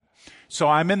So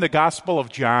I'm in the Gospel of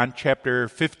John, chapter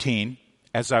 15,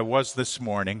 as I was this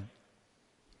morning.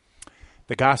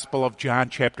 The Gospel of John,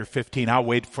 chapter 15. I'll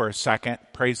wait for a second.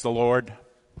 Praise the Lord.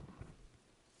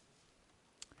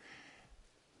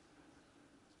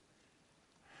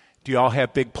 Do you all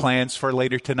have big plans for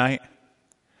later tonight?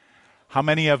 How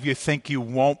many of you think you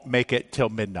won't make it till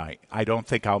midnight? I don't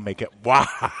think I'll make it. Wow.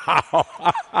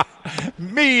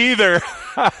 Me either.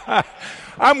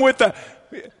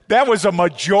 That was a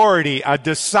majority, a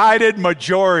decided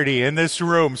majority in this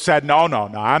room said, no,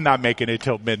 I'm not making it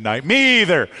till midnight. Me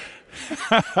either.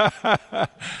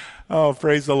 Oh,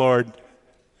 praise the Lord.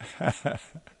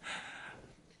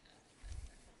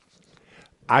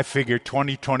 I figure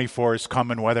 2024 is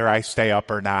coming whether I stay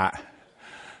up or not.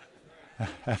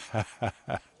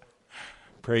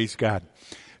 Praise God.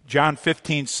 John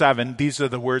 15:7, these are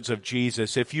the words of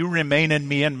Jesus. If you remain in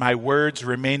me and my words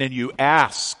remain in you,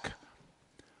 ask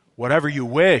whatever you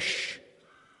wish,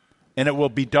 and it will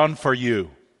be done for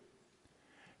you.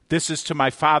 This is to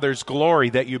my Father's glory,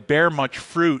 that you bear much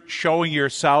fruit, showing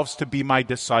yourselves to be my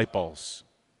disciples.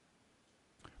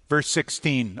 Verse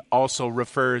 16 also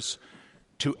refers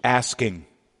to asking.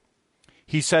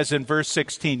 He says in verse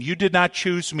 16, you did not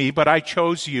choose me, but I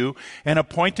chose you and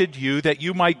appointed you that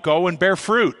you might go and bear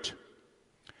fruit,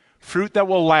 fruit that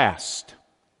will last.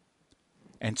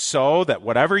 And so that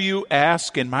whatever you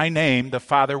ask in my name, the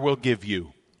Father will give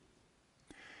you.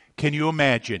 Can you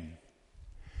imagine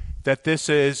that this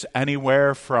is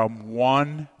anywhere from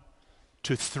 1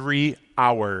 to 3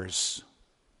 hours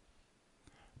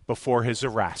before his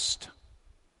arrest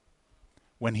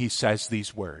when he says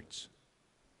these words?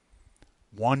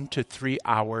 1 to 3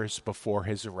 hours before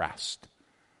his arrest.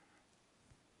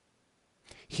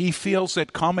 He feels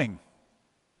it coming.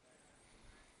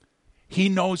 He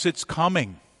knows it's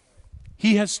coming.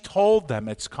 He has told them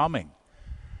it's coming.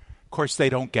 Of course, they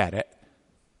don't get it.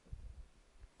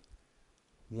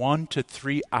 1 to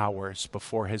 3 hours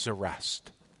before his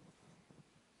arrest.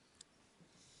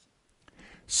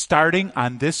 Starting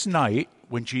on this night,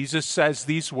 when Jesus says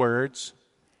these words,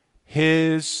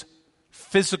 his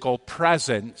physical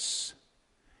presence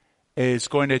is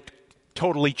going to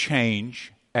totally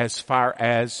change as far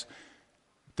as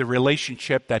the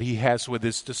relationship that he has with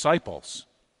his disciples.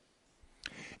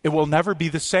 It will never be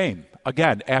the same.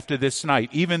 Again, after this night,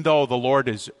 even though the Lord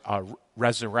is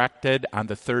resurrected on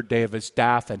the third day of his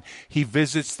death, and he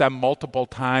visits them multiple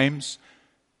times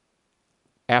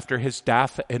after his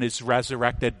death in his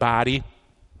resurrected body,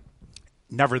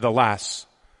 nevertheless,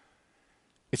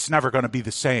 it's never going to be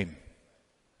the same.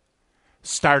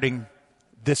 Starting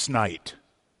this night,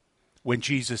 when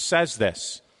Jesus says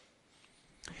this.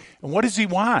 And what does he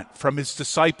want from his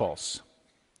disciples?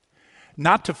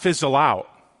 Not to fizzle out,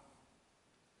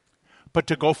 but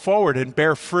to go forward and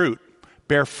bear fruit.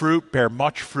 Bear fruit, bear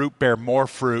much fruit, bear more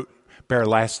fruit, bear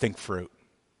lasting fruit.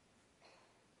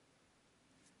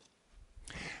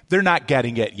 They're not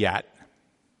getting it yet.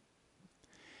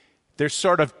 They're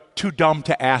sort of too dumb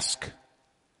to ask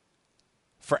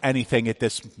for anything at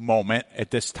this moment, at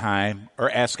this time,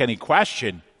 or ask any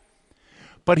question.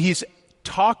 But he's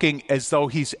talking as though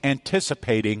he's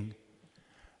anticipating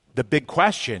the big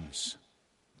questions.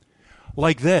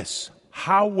 Like this: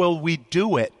 how will we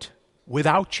do it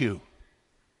without you?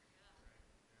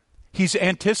 He's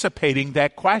anticipating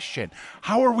that question.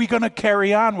 How are we going to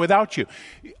carry on without you?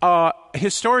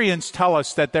 Historians tell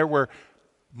us that there were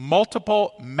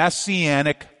multiple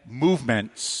messianic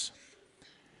movements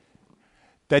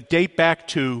that date back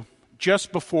to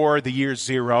just before the year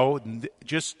 0,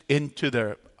 just into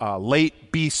the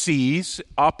late BCs,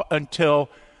 up until,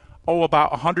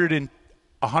 about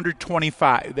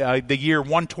 125, the year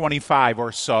 125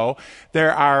 or so.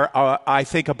 There are, I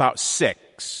think, about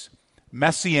 6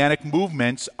 messianic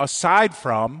movements aside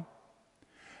from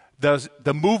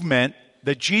the movement,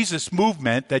 the Jesus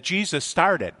movement that Jesus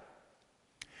started.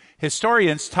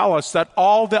 Historians tell us that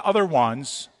all the other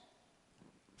ones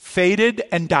faded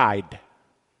and died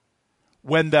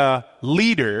when the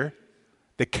leader,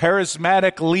 the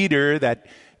charismatic leader that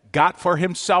got for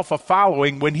himself a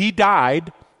following, when he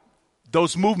died,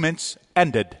 those movements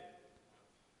ended.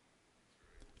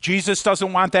 Jesus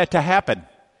doesn't want that to happen.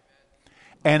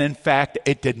 And in fact,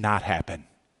 it did not happen.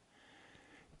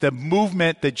 The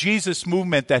movement, the Jesus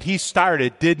movement that he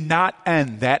started, did not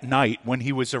end that night when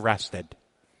he was arrested.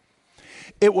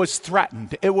 It was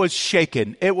threatened. It was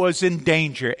shaken. It was in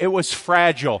danger. It was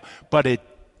fragile. But it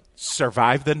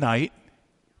survived the night.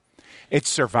 It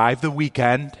survived the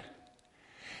weekend.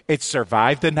 It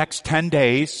survived the next 10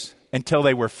 days until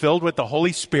they were filled with the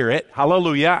Holy Spirit.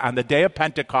 Hallelujah. On the day of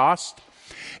Pentecost.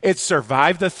 It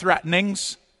survived the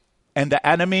threatenings and the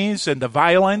enemies and the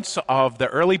violence of the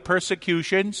early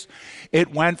persecutions.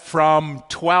 It went from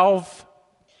 12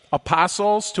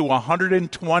 apostles to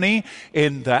 120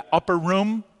 in the upper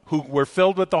room who were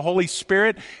filled with the Holy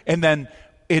Spirit. And then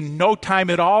in no time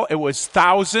at all, it was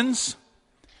thousands.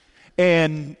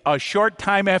 And a short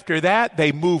time after that,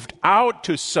 they moved out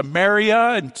to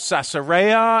Samaria and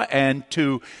Caesarea and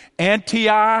to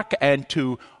Antioch and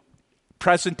to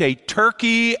present-day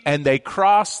Turkey, and they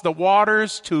crossed the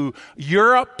waters to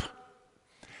Europe.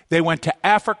 They went to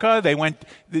Africa.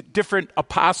 The different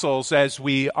apostles, as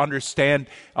we understand,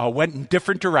 went in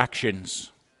different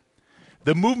directions.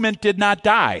 The movement did not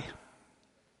die.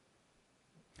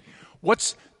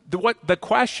 What's the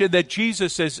question that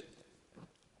Jesus is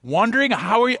wondering?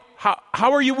 How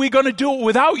are we going to do it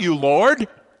without you, Lord?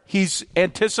 He's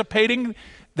anticipating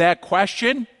that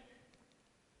question.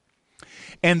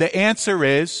 And the answer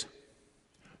is,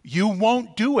 you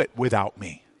won't do it without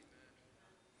me.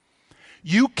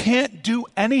 You can't do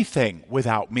anything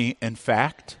without me, in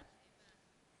fact.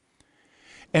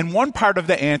 And one part of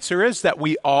the answer is that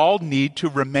we all need to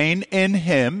remain in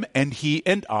him and he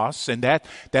in us, and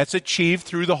that's achieved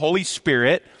through the Holy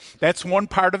Spirit. That's one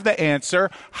part of the answer.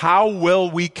 How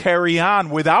will we carry on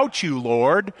without you,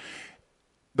 Lord?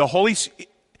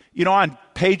 On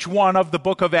page 1 of the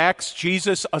book of Acts,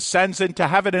 Jesus ascends into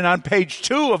heaven, and on page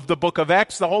 2 of the book of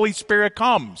Acts, the Holy Spirit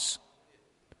comes.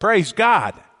 Praise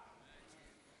God.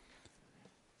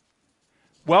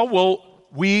 Well,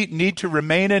 we need to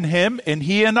remain in him and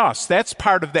he in us. That's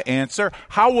part of the answer.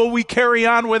 How will we carry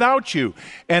on without you?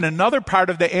 And another part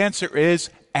of the answer is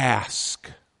ask.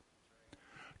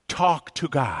 Talk to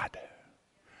God.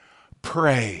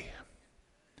 Pray.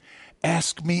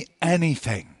 Ask me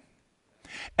anything.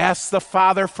 Ask the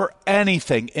Father for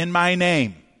anything in my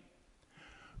name.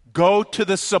 Go to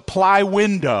the supply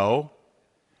window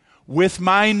with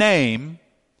my name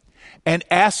and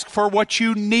ask for what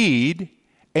you need,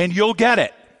 and you'll get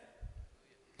it.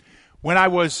 When I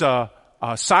was a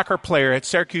soccer player at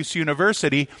Syracuse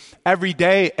University, every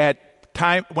day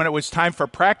when it was time for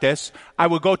practice, I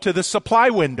would go to the supply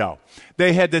window.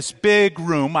 They had this big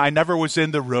room. I never was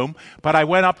in the room, but I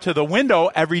went up to the window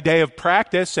every day of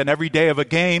practice and every day of a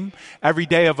game, every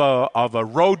day of a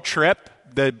road trip.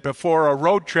 Before a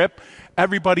road trip,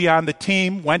 everybody on the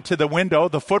team went to the window.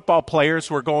 The football players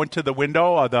were going to the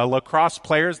window, the lacrosse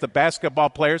players, the basketball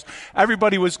players.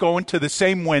 Everybody was going to the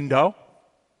same window,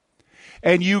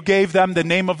 and you gave them the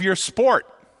name of your sport.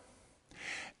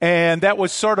 And that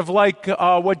was sort of like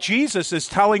what Jesus is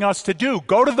telling us to do.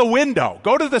 Go to the window.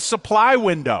 Go to the supply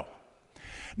window.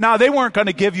 Now, they weren't going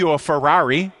to give you a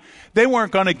Ferrari. They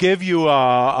weren't going to give you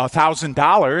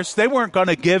 $1,000. They weren't going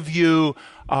to give you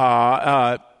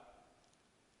a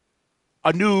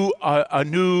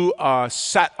new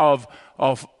set of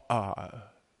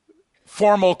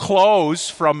formal clothes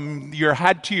from your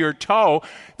head to your toe.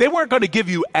 They weren't going to give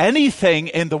you anything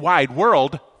in the wide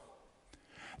world.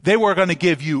 They were going to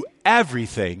give you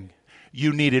everything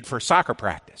you needed for soccer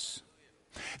practice.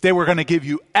 They were going to give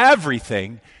you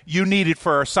everything you needed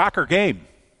for a soccer game.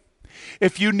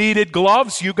 If you needed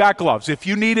gloves, you got gloves. If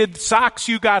you needed socks,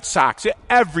 you got socks.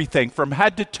 Everything from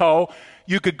head to toe.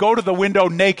 You could go to the window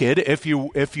naked, if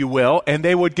you will, and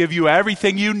they would give you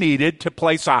everything you needed to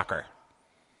play soccer.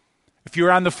 If you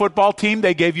were on the football team,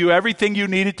 they gave you everything you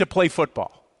needed to play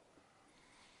football.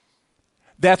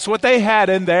 That's what they had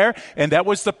in there, and that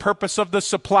was the purpose of the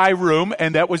supply room,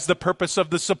 and that was the purpose of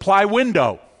the supply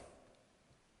window.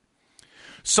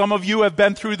 Some of you have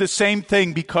been through the same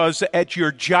thing because at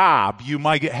your job, you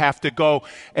might have to go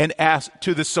and ask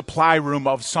to the supply room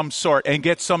of some sort and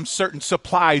get some certain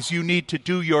supplies you need to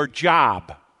do your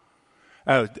job.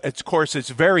 Of course, it's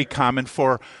very common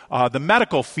for the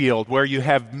medical field where you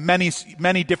have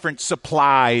many different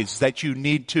supplies that you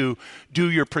need to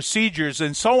do your procedures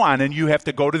and so on, and you have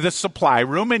to go to the supply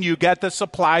room and you get the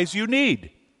supplies you need.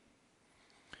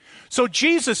 So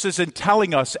Jesus isn't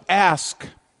telling us ask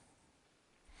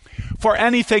for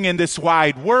anything in this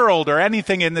wide world or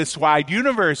anything in this wide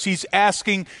universe. He's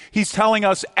telling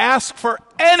us ask for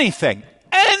anything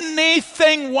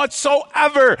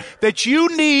whatsoever that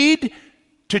you need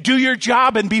to do your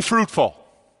job and be fruitful.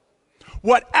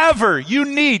 Whatever you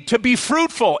need to be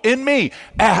fruitful in me,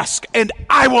 ask and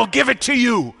I will give it to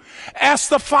you. Ask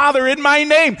the Father in my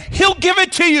name. He'll give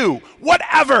it to you.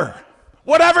 Whatever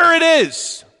it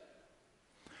is.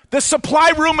 The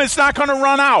supply room is not going to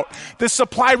run out. The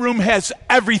supply room has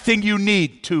everything you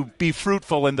need to be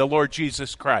fruitful in the Lord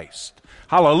Jesus Christ.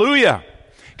 Hallelujah.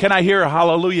 Can I hear a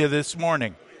hallelujah this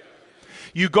morning?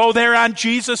 You go there on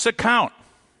Jesus' account.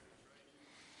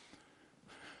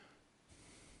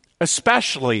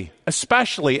 Especially,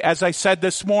 as I said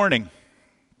this morning,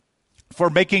 for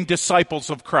making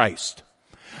disciples of Christ.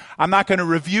 I'm not going to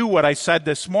review what I said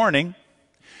this morning,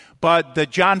 but the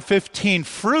John 15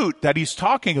 fruit that he's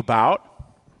talking about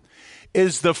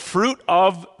is the fruit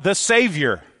of the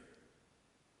Savior.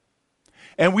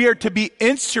 And we are to be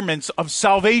instruments of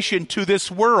salvation to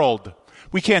this world.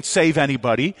 We can't save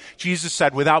anybody. Jesus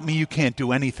said, without me, you can't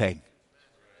do anything.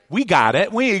 We got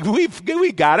it. We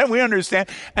got it. We understand.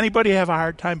 Anybody have a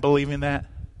hard time believing that?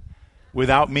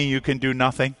 Without me, you can do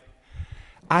nothing.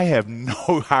 I have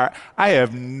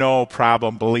no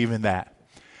problem believing that.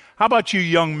 How about you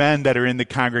young men that are in the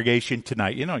congregation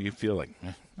tonight? You know, you feel like,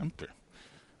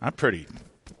 I'm pretty,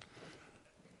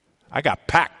 I got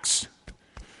pecs.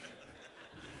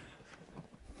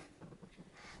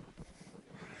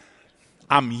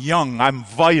 I'm young, I'm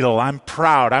vital, I'm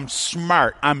proud, I'm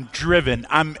smart, I'm driven,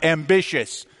 I'm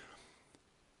ambitious.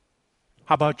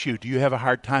 How about you? Do you have a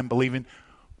hard time believing,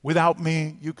 without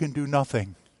me, you can do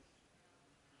nothing?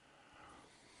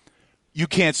 You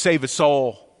can't save a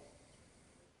soul.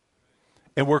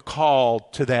 And we're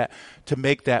called to that, to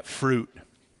make that fruit.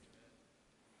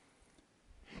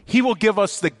 He will give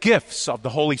us the gifts of the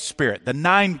Holy Spirit, the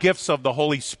 9 gifts of the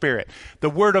Holy Spirit, the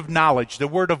word of knowledge, the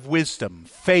word of wisdom,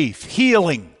 faith,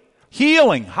 healing,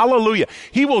 hallelujah.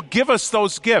 He will give us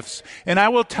those gifts. And I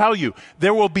will tell you,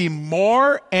 there will be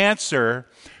more answer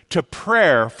to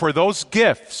prayer for those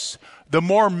gifts, the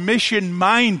more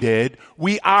mission-minded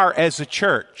we are as a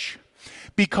church.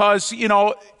 Because, you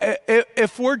know,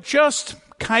 if we're just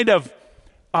kind of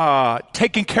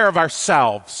taking care of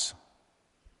ourselves,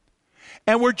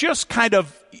 and we're just kind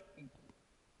of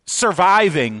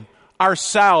surviving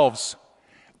ourselves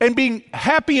and being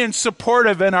happy and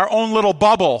supportive in our own little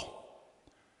bubble,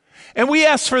 and we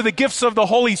ask for the gifts of the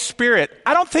Holy Spirit,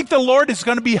 I don't think the Lord is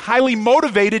going to be highly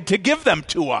motivated to give them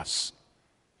to us.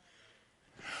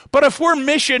 But if we're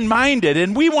mission-minded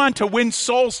and we want to win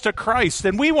souls to Christ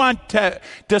and we want to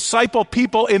disciple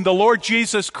people in the Lord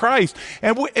Jesus Christ,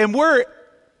 and we're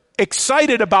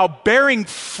excited about bearing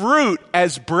fruit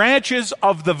as branches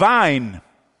of the vine,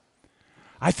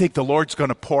 I think the Lord's going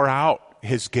to pour out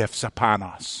his gifts upon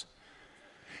us.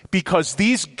 Because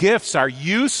these gifts are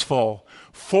useful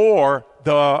for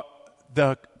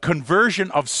the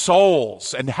conversion of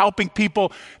souls and helping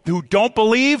people who don't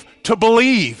believe to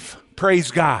believe. Praise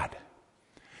God.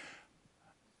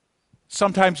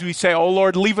 Sometimes we say, oh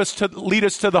Lord, lead us to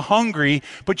the hungry,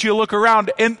 but you look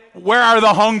around and where are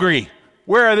the hungry?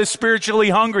 Where are the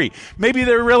spiritually hungry? Maybe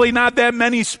there are really not that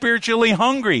many spiritually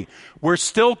hungry. We're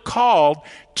still called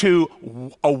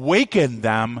to awaken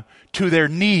them to their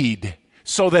need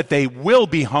so that they will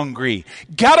be hungry.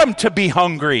 Get them to be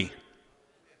hungry.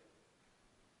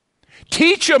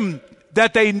 Teach them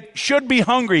that they should be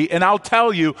hungry, and I'll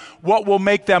tell you what will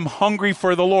make them hungry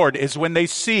for the Lord is when they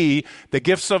see the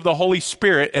gifts of the Holy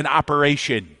Spirit in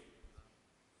operation.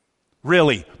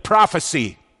 Really,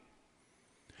 prophecy,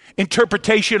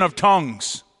 interpretation of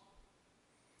tongues,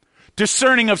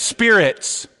 discerning of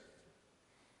spirits.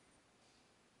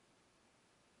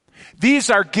 These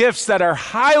are gifts that are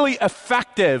highly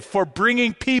effective for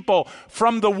bringing people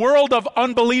from the world of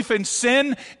unbelief and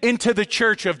sin into the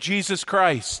church of Jesus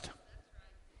Christ.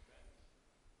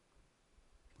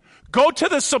 Go to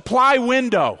the supply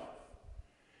window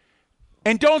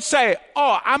and don't say,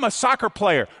 oh, I'm a soccer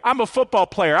player, I'm a football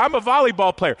player, I'm a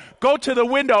volleyball player. Go to the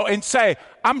window and say,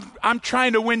 I'm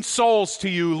trying to win souls to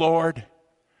you, Lord.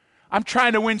 I'm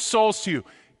trying to win souls to you.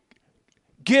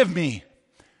 Give me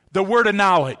the word of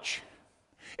knowledge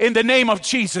in the name of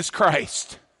Jesus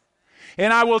Christ.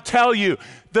 And I will tell you,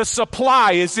 the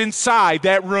supply is inside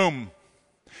that room.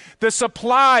 The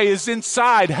supply is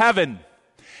inside heaven.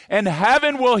 And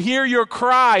heaven will hear your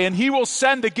cry, and he will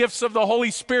send the gifts of the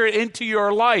Holy Spirit into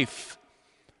your life.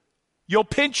 You'll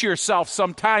pinch yourself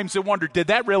sometimes and wonder, did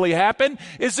that really happen?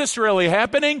 Is this really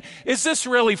happening? Is this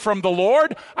really from the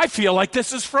Lord? I feel like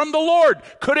this is from the Lord.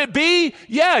 Could it be?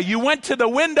 Yeah, you went to the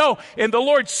window, and the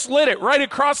Lord slid it right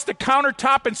across the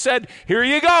countertop and said, here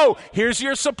you go. Here's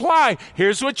your supply.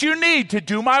 Here's what you need to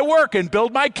do my work and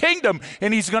build my kingdom.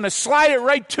 And he's going to slide it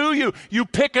right to you. You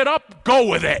pick it up, go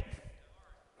with it.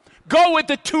 Go with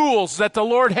the tools that the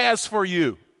Lord has for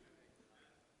you.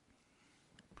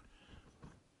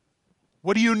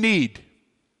 What do you need?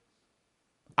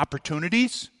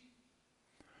 Opportunities?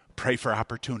 Pray for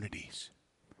opportunities.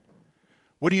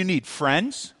 What do you need?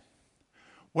 Friends?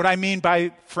 What I mean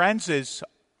by friends is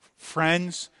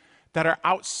friends that are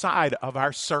outside of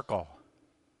our circle.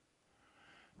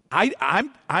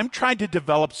 I'm trying to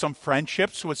develop some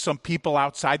friendships with some people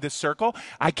outside the circle.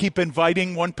 I keep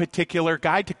inviting one particular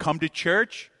guy to come to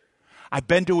church. I've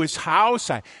been to his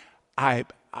house.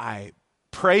 I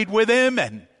prayed with him,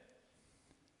 and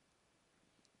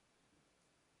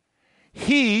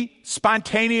he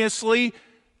spontaneously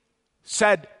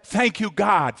said, "Thank you,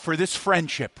 God, for this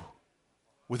friendship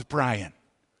with Bryan."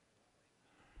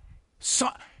 So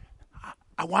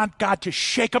I want God to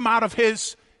shake him out of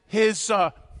his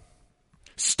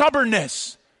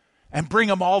stubbornness and bring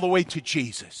him all the way to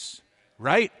Jesus,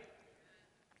 right?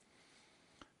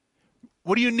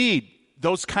 What do you need?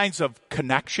 Those kinds of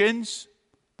connections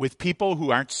with people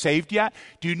who aren't saved yet?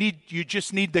 Do you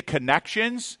just need the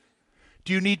connections?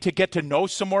 Do you need to get to know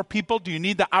some more people? Do you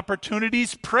need the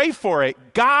opportunities? Pray for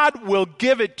it. God will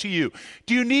give it to you.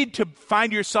 Do you need to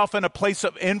find yourself in a place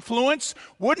of influence?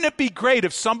 Wouldn't it be great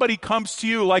if somebody comes to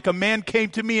you like a man came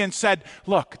to me and said,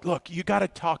 look, you got to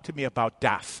talk to me about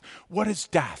death. What is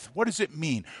death? What does it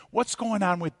mean? What's going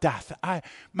on with death?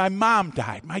 My mom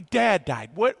died. My dad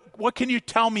died. What can you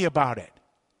tell me about it?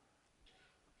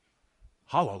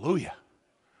 Hallelujah.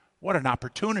 What an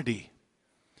opportunity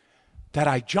that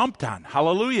I jumped on.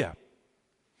 Hallelujah.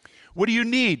 What do you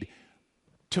need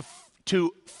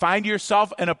to find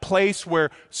yourself in a place where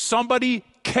somebody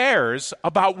cares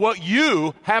about what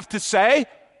you have to say?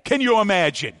 Can you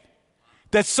imagine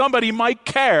that somebody might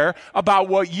care about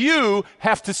what you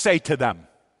have to say to them?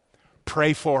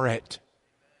 Pray for it.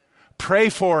 Pray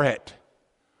for it.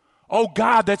 Oh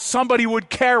God, that somebody would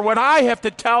care what I have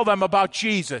to tell them about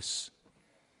Jesus.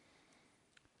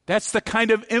 That's the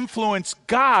kind of influence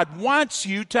God wants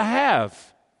you to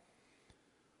have.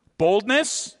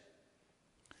 Boldness,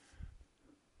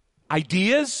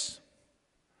 ideas.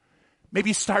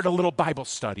 Maybe start a little Bible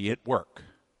study at work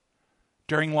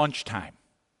during lunchtime.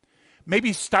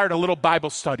 Maybe start a little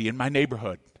Bible study in my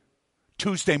neighborhood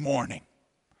Tuesday morning.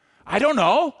 I don't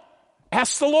know.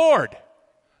 Ask the Lord.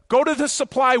 Go to the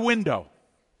supply window.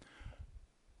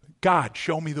 God,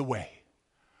 show me the way.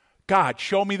 God,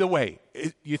 show me the way.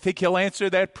 You think he'll answer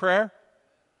that prayer?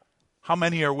 How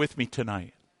many are with me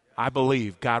tonight? I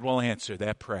believe God will answer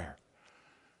that prayer.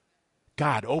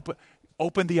 God,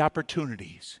 open the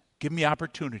opportunities. Give me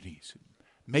opportunities.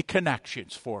 Make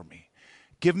connections for me.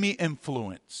 Give me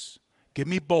influence. Give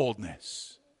me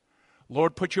boldness.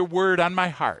 Lord, put your word on my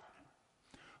heart.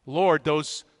 Lord,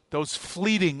 those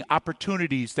fleeting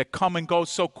opportunities that come and go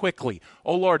so quickly.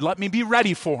 Oh, Lord, let me be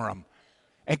ready for them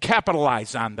and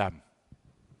capitalize on them.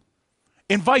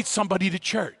 Invite somebody to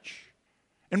church.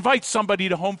 Invite somebody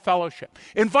to home fellowship.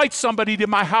 Invite somebody to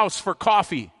my house for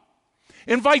coffee.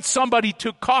 Invite somebody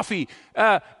to coffee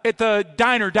at the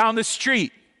diner down the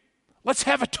street. Let's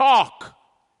have a talk.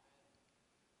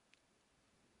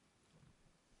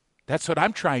 That's what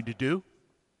I'm trying to do.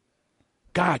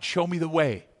 God, show me the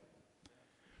way.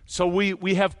 So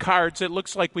we have cards. It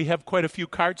looks like we have quite a few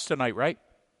cards tonight, right?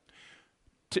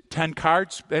 10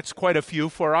 cards. That's quite a few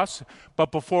for us.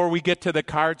 But before we get to the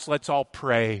cards, let's all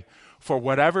pray for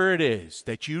whatever it is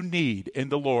that you need in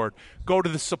the Lord. Go to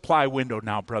the supply window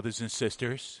now, brothers and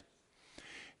sisters.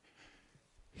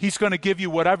 He's going to give you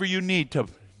whatever you need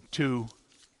to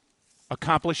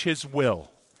accomplish his will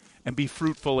and be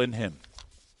fruitful in him.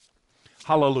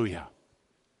 Hallelujah.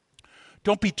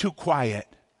 Don't be too quiet.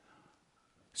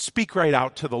 Speak right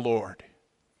out to the Lord.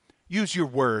 Use your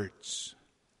words.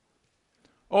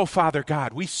 Oh, Father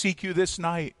God, we seek you this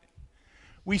night.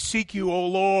 We seek you, oh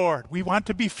Lord. We want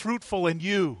to be fruitful in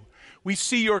you. We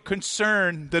see your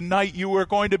concern the night you were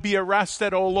going to be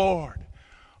arrested, oh Lord.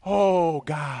 Oh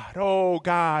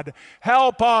God,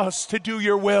 help us to do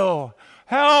your will.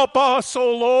 Help us,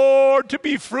 oh Lord, to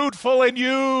be fruitful in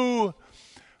you.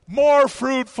 More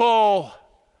fruitful.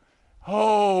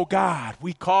 Oh God,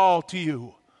 we call to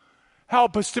you.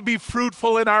 Help us to be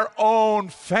fruitful in our own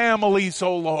families,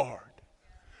 oh Lord.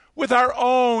 With our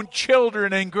own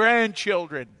children and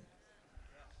grandchildren.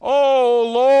 Oh,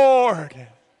 Lord,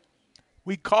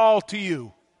 we call to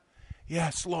you.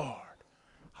 Yes, Lord.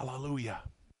 Hallelujah.